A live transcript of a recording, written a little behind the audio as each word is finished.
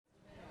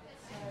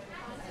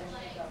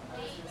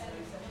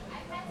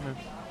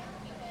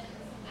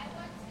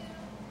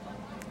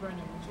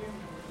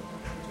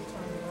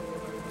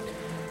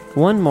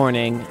One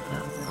morning,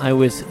 I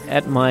was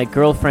at my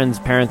girlfriend's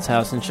parents'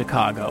 house in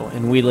Chicago,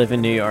 and we live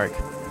in New York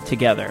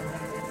together.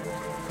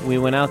 We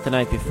went out the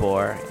night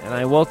before, and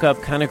I woke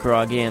up kind of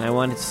groggy, and I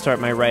wanted to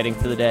start my writing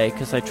for the day,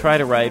 because I try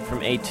to write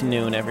from 8 to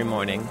noon every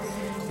morning.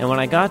 And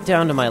when I got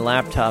down to my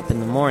laptop in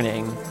the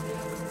morning,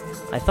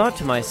 I thought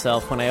to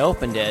myself when I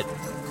opened it,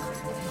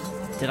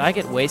 did I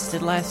get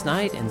wasted last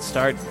night and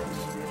start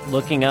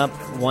looking up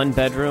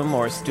one-bedroom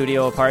or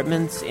studio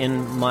apartments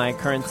in my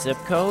current zip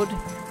code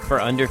for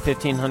under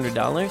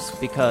 $1,500?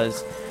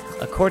 Because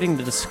according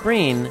to the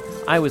screen,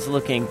 I was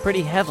looking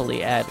pretty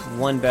heavily at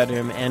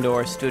one-bedroom and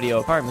or studio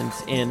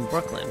apartments in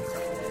Brooklyn.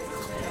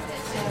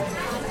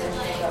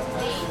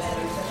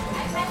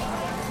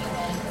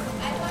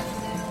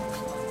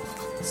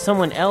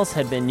 Someone else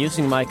had been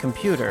using my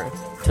computer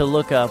to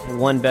look up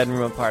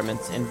one-bedroom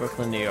apartments in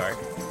Brooklyn, New York.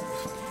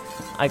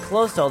 I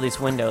closed all these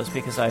windows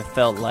because I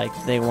felt like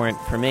they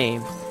weren't for me,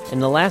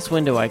 and the last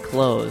window I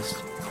closed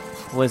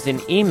was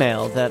an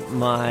email that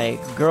my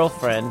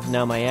girlfriend,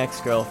 now my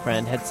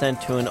ex-girlfriend, had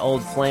sent to an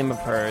old flame of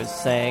hers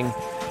saying,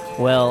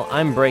 well,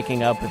 I'm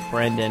breaking up with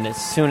Brendan as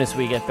soon as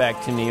we get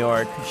back to New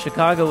York.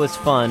 Chicago was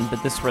fun,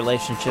 but this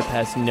relationship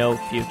has no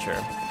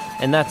future.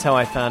 And that's how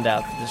I found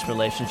out that this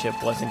relationship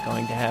wasn't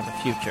going to have a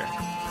future.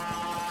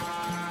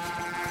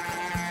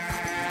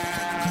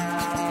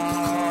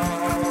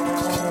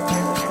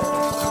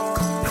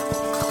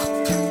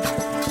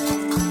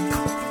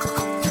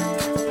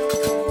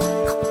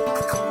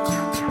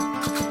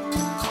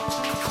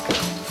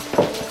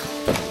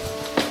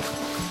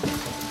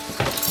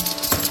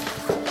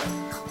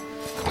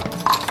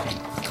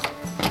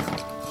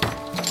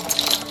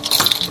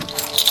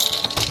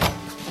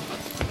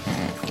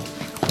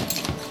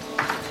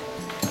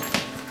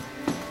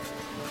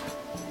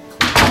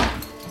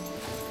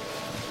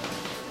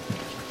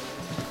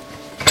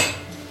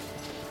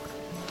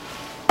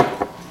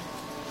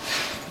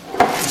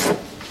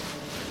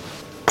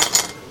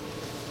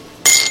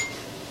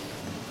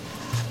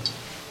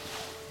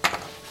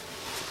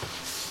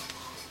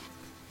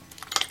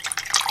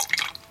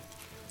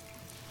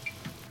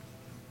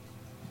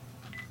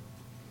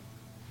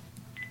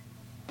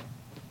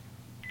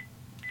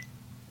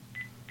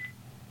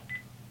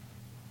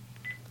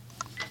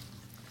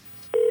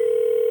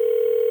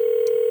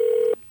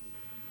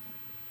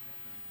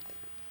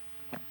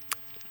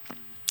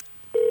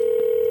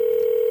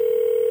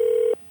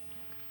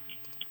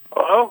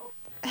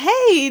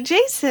 Hey,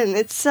 Jason,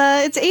 it's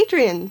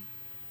Adrianne.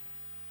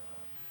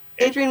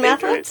 Adrianne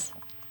Mathewitz?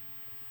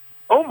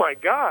 Oh my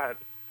God!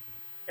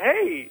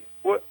 Hey,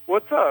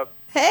 what's up?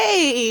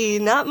 Hey,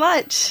 not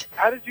much.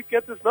 How did you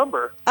get this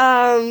number?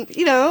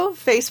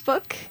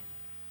 Facebook.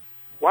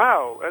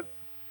 Wow.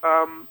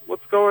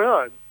 What's going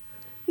on?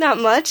 Not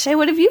much. Hey,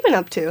 what have you been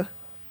up to?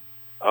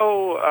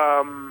 Oh,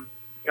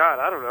 God,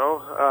 I don't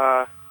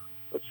know.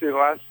 Let's see. The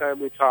last time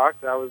we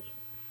talked, I was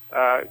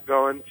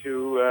going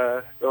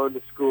to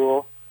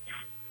school.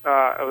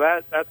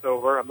 That's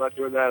over. I'm not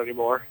doing that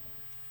anymore.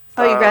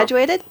 Oh, you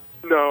graduated?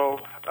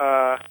 No,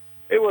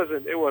 it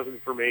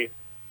wasn't for me.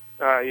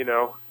 I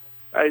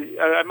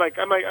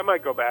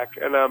might go back.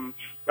 And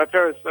my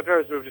parents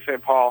moved to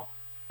St. Paul,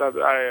 so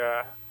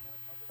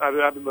I've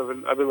been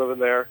living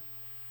there,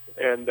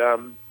 and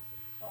I'm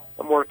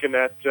working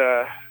at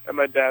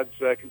my dad's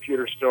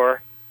computer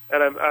store,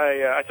 and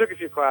I took a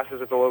few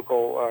classes at the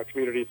local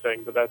community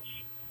thing, but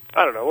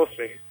I don't know. We'll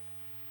see.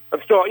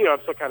 I'm still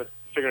kind of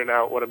figuring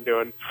out what I'm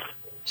doing.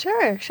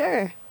 Sure.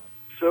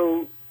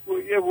 So,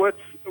 yeah,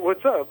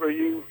 what's up? Are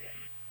you?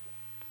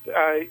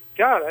 I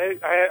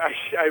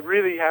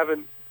really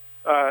haven't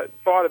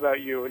thought about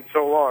you in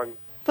so long.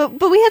 But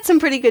we had some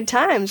pretty good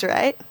times,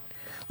 right?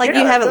 Like, yeah,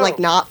 you haven't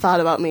not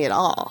thought about me at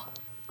all.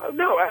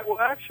 No,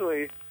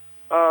 actually,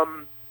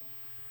 I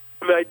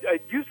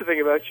used to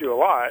think about you a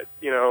lot.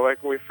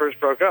 Like when we first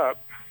broke up,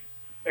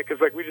 because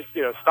we just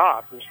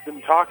stopped and just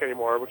didn't talk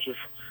anymore, which is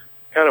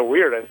kind of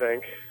weird, I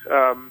think.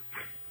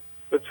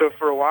 But so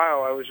for a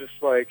while, I was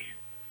just like,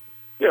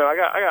 I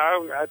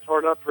got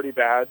torn up pretty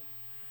bad,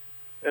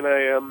 and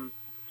I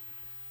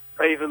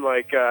even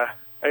made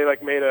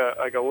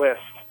a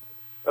list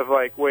of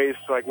ways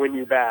to win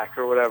you back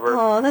or whatever.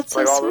 Oh, that's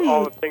so sweet.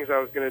 All the things I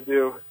was going to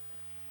do.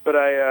 But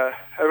I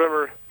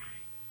remember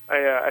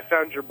I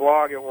found your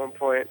blog at one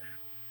point.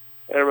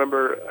 And I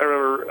remember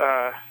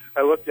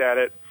I looked at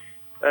it.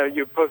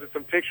 You posted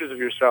some pictures of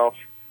yourself,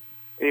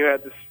 and you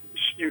had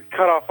you'd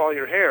cut off all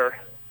your hair.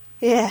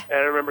 Yeah. And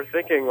I remember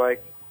thinking,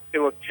 it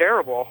looked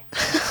terrible.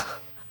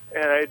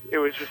 And it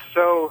was just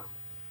so,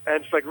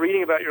 and just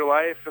reading about your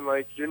life and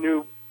your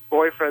new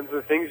boyfriends and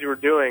the things you were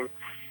doing,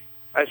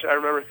 I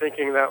remember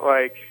thinking that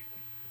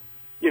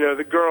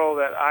the girl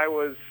that I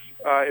was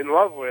in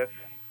love with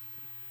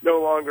no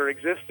longer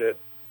existed.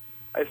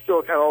 I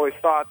still kind of always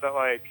thought that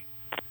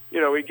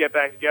we'd get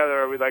back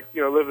together, or we'd live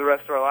the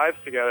rest of our lives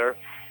together.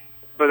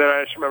 But then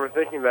I just remember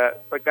thinking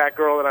that that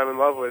girl that I'm in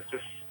love with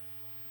just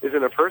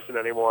isn't a person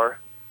anymore.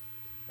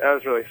 That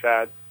was really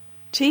sad.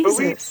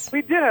 Jesus. But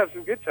we did have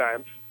some good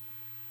times.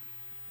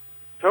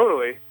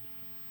 Totally.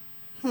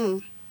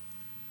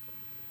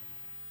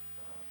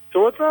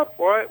 So what's up?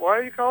 Why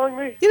are you calling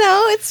me?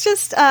 It's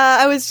just,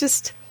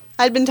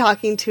 I'd been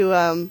talking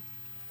to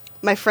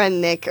my friend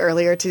Nick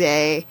earlier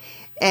today,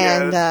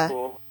 and that's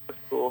cool. That's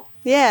cool.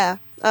 Yeah.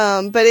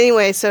 But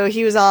anyway, so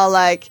he was all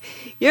like,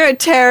 "You're a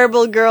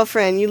terrible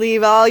girlfriend. You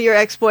leave all your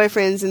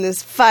ex-boyfriends in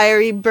this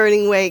fiery,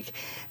 burning wake."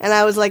 And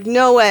I was like,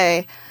 "No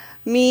way.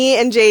 Me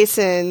and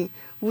Jason,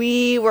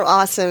 we were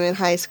awesome in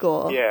high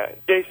school." Yeah,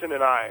 Jason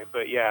and I,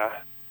 but yeah.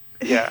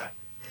 Yeah.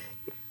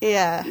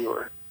 You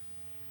were.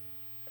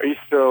 Are you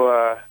still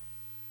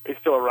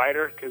a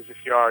writer? Because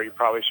if you are, you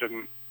probably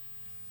shouldn't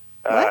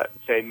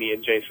say me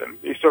and Jason.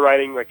 Are you still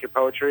writing like your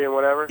poetry and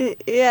whatever?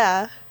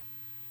 Yeah.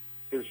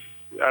 Because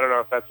I don't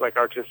know if that's like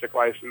artistic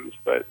license,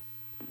 but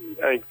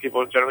I think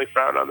people generally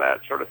frown on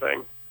that sort of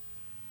thing.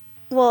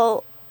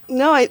 Well,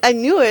 no, I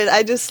knew it.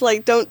 I just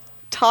like don't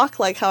talk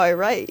like how I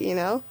write,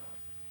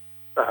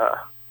 Uh-huh.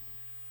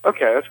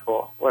 Okay, that's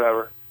cool.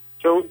 Whatever.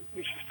 So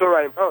you're still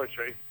writing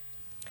poetry?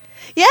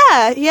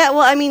 Yeah.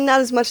 Well, I mean,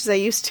 not as much as I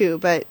used to,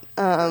 but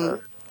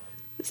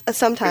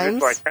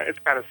sometimes. It's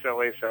kind of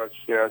silly, so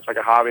it's like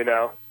a hobby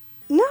now.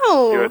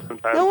 No, Do it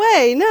sometimes. no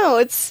way.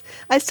 No,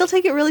 I still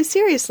take it really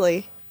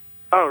seriously.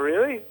 Oh,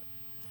 really?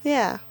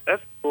 Yeah.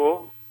 That's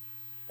cool.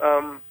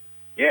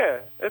 Yeah,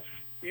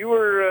 you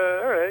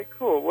were, all right,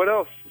 cool. What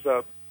else is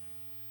up?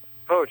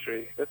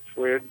 Poetry. That's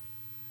weird.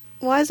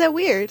 Why is that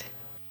weird?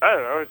 I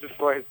don't know. It's just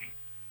like,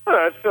 I don't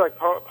know. I just feel like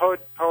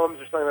poems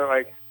are something that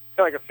like,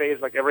 kind of like a phase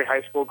like every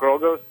high school girl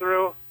goes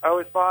through, I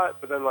always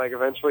thought, but then like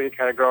eventually you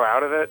kind of grow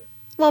out of it.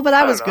 Well, but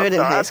I was good in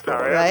high school,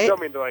 right? I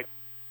don't mean to like,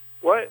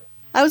 what?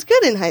 I was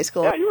good in high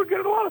school. Yeah, you were good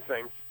at a lot of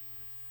things.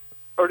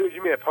 Or did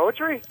you mean at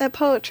poetry? At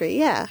poetry,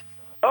 yeah.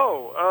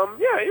 Oh,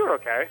 yeah, you were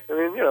okay. I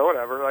mean,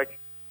 whatever. Like,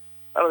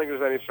 I don't think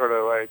there's any sort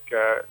of like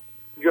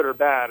good or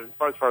bad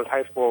as far as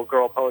high school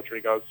girl poetry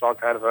goes. It's all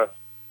kind of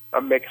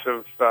a mix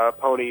of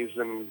ponies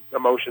and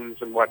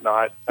emotions and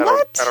whatnot. I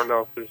don't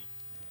know if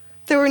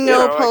there were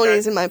no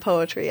ponies in my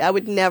poetry. I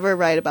would never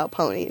write about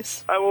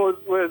ponies. It was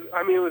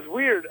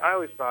weird. I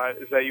always thought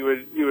is that you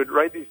would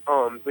write these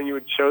poems, then you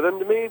would show them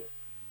to me,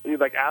 and you'd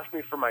like ask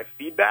me for my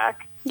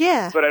feedback.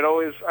 Yeah. But I'd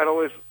always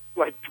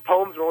like the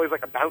poems were always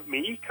like about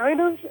me, kind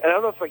of. And I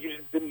don't know if like you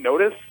just didn't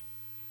notice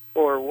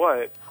or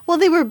what. Well,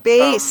 they were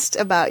based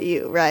about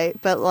you, right?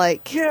 But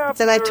like,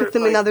 then I took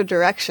them in other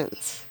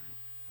directions.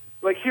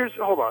 Like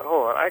hold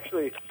on.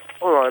 Actually,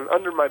 hold on.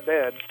 Under my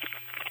bed,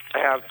 I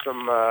have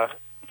some.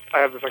 I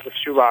have this like a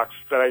shoebox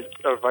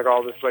of like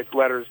all this like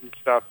letters and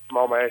stuff from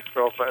all my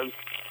ex-girlfriends.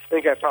 I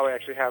think I probably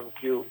actually have a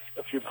few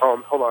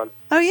poems. Hold on.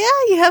 Oh yeah,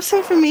 you have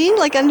some for me,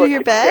 like under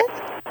your bed?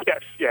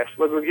 Yes.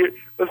 Listen to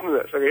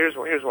this. Okay,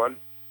 here's one.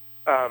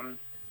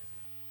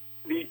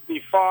 The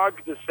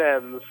fog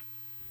descends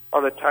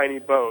on the tiny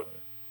boat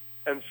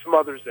and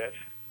smothers it.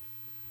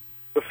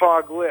 The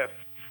fog lifts,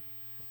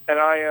 and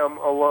I am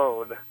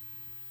alone.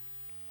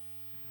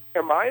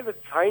 Am I the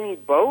tiny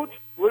boat?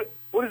 What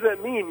does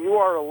that mean? You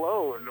are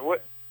alone.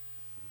 What?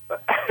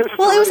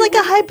 Well, it was like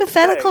a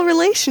hypothetical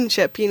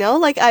relationship,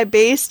 Like I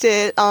based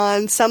it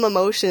on some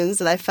emotions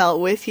that I felt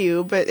with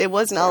you, but it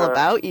wasn't all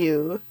about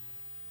you.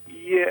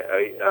 Yeah.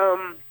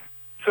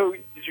 So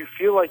did you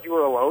feel like you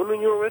were alone when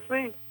you were with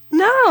me?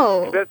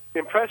 No. That's the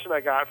impression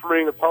I got from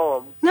reading the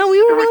poem. No, we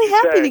were really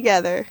happy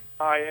together.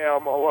 I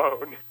am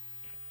alone.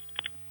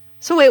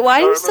 So wait,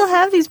 why do you still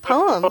have these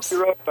poems?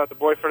 You wrote about the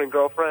boyfriend and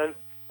girlfriend.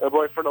 And the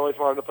boyfriend always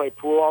wanted to play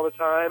pool all the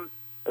time.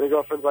 And the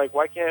girlfriend's like,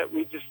 why can't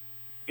we just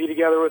be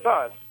together with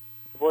us?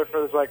 The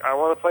boyfriend's like, I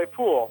want to play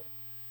pool.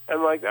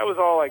 And like that was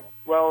all like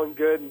well and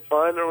good and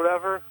fun or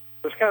whatever.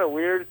 It was kind of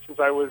weird since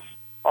I was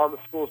on the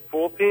school's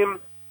pool team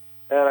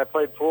and I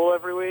played pool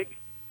every week.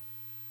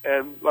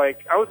 And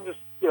like I wasn't just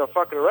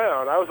fucking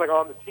around. I was like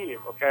on the team.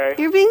 Okay.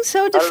 You're being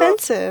so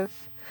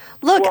defensive.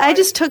 Look, I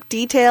just took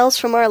details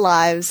from our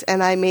lives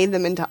and I made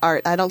them into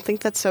art. I don't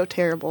think that's so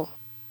terrible.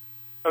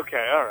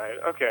 Okay. All right.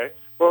 Okay.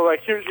 Well,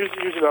 like here's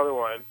another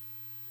one.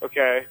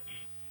 Okay.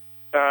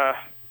 A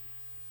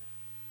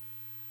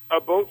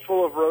boat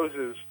full of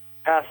roses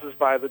passes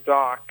by the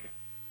dock.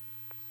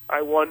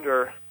 I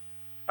wonder.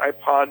 I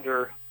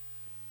ponder.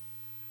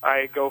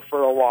 I go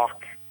for a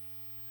walk.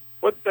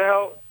 What the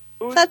hell?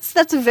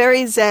 That's a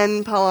very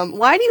zen poem.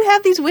 Why do you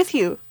have these with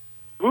you?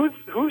 Who's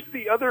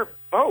the other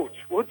boat?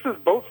 What's this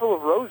boat full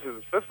of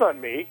roses? That's not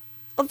me.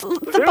 Well,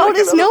 the boat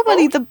is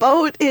nobody. Boat? The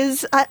boat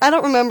is... I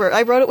don't remember.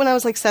 I wrote it when I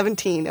was like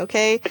 17,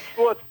 okay?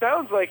 Well, it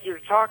sounds like you're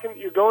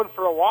going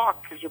for a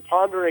walk because you're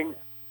pondering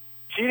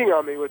cheating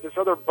on me with this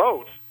other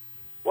boat.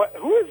 What?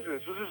 Who is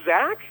this? Was it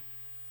Zach?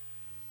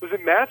 Was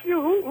it Matthew?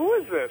 Who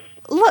is this?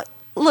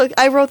 Look,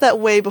 I wrote that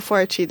way before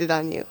I cheated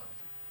on you.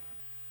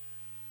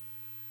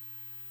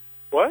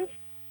 What?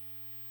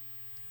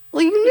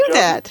 Well, you knew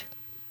that.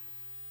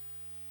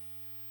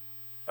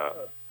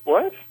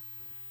 What?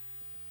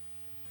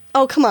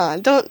 Oh, come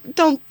on.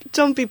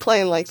 Don't be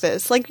playing like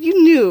this. Like,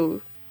 you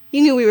knew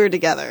we were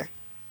together.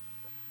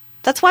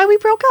 That's why we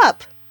broke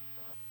up.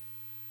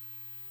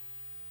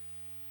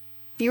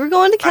 You were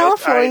going to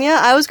California,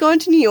 I was going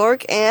to New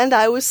York, and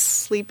I was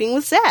sleeping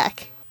with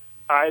Zach.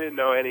 I didn't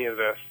know any of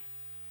this.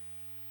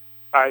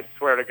 I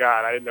swear to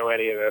God, I didn't know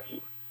any of this.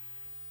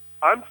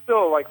 I'm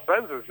still, like,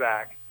 friends with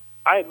Zach.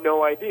 I had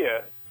no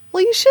idea.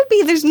 Well, you should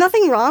be. There's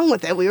nothing wrong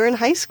with it. We were in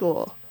high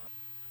school.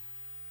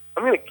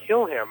 I'm going to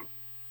kill him.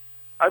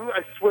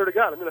 I swear to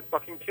God, I'm going to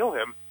fucking kill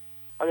him.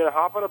 I'm going to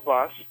hop on a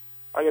bus.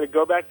 I'm going to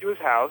go back to his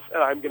house,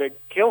 and I'm going to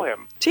kill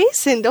him.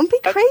 Jason, don't be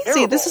That's crazy.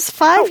 terrible. This is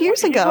 5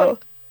 years ago.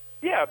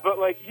 Yeah, but,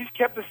 like, he's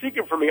kept the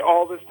secret from me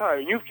all this time,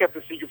 and you've kept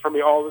the secret from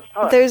me all this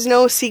time. There's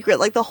no secret.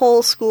 Like, the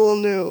whole school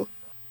knew.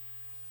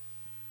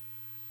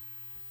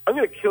 I'm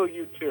going to kill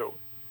you, too.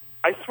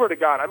 I swear to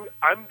God,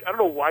 I don't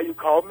know why you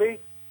called me,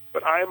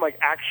 but I am, like,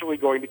 actually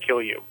going to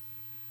kill you.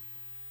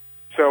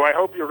 So I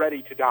hope you're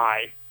ready to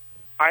die.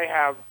 I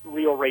have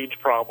real rage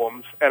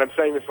problems, and I'm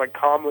saying this, like,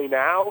 calmly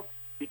now,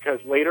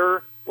 because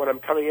later, when I'm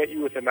coming at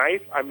you with a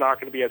knife, I'm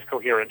not going to be as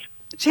coherent.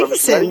 Jason,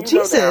 so I'm letting you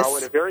Jesus. know now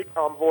in a very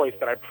calm voice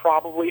that I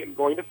probably am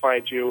going to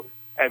find you,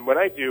 and when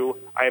I do,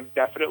 I am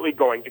definitely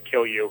going to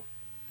kill you.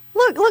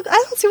 Look,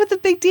 I don't see what the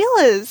big deal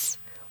is.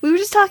 We were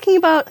just talking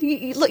about...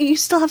 Look, you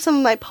still have some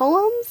of my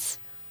poems?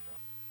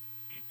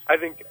 I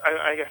think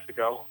I have to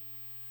go.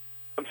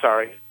 I'm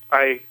sorry.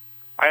 I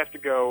have to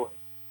go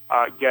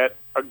get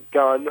a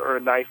gun or a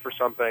knife or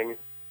something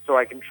so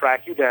I can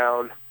track you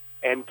down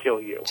and kill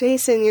you.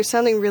 Jason, you're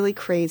sounding really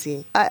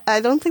crazy. I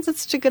don't think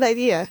that's such a good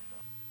idea.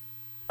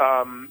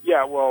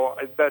 Yeah, well,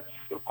 that's,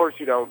 of course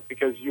you don't,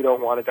 because you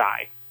don't want to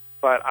die.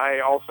 But I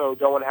also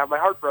don't want to have my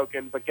heart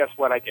broken, but guess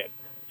what, I did.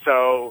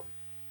 So,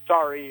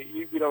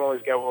 sorry, we don't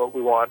always get what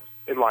we want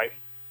in life,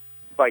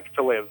 like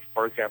to live,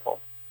 for example.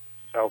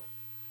 So,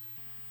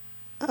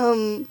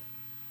 I'm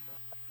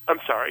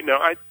sorry. No,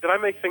 did I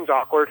make things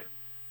awkward?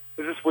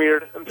 Is this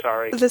weird? I'm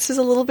sorry. This is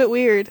a little bit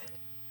weird.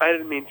 I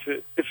didn't mean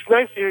to. It's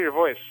nice to hear your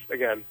voice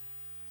again.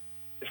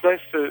 It's nice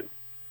to...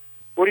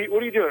 What are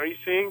you doing? Are you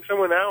seeing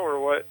someone now, or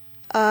what?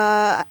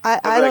 I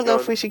don't know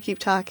if we should keep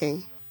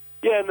talking.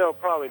 Yeah, no,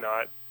 probably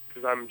not,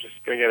 because I'm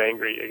just going to get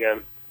angry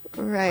again.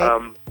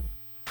 Right.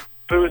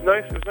 But it was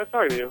nice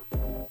talking to you.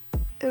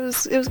 It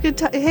was good.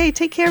 Hey,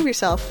 take care of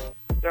yourself.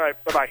 All right,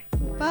 bye-bye.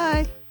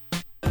 Bye.